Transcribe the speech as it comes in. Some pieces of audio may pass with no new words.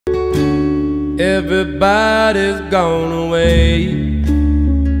Everybody's gone away.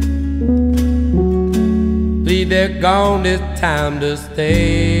 Believe they're gone, it's time to stay.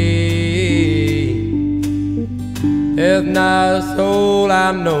 There's not a soul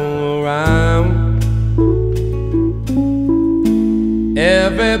I know around.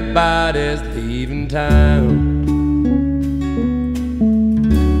 Everybody's leaving town.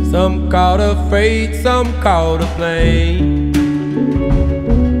 Some caught a freight, some caught a plane.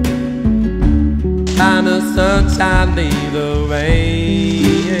 Find the sunshine, leave the rain.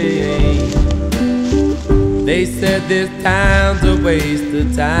 They said this town's a waste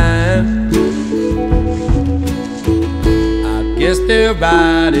of time. I guess they're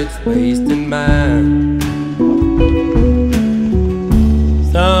right, it's wasting mine.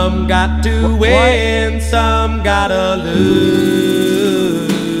 Some got to win, some gotta lose.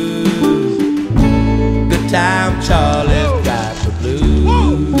 Good time, Charlie's got the blues.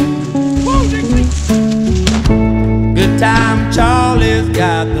 Good time, Charlie's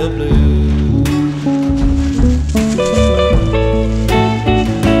got the blues.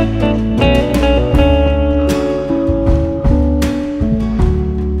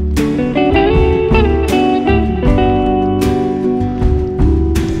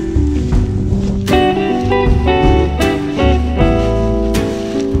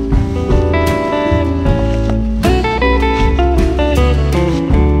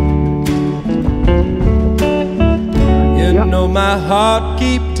 My heart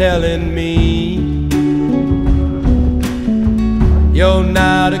keep telling me you're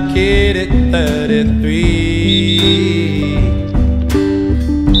not a kid at 33.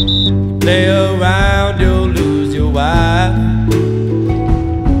 You play around, you'll lose your wife.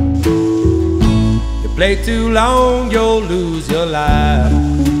 You play too long, you'll lose your life.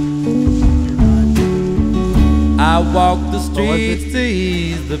 I walk the streets to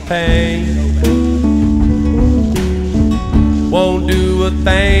ease the pain. Won't do a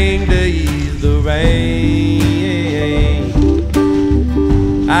thing to ease the rain.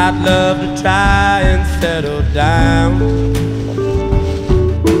 I'd love to try and settle down,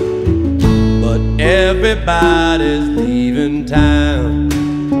 but everybody's leaving town.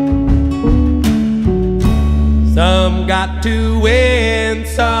 Some got to win,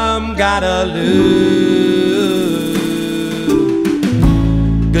 some gotta lose.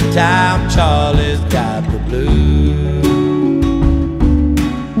 Good time, Charlie's got the blues.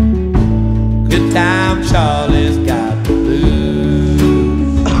 Good time, Charlie's got the blues.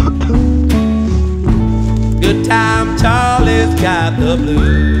 Good time, Charlie's got the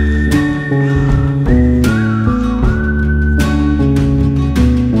blues.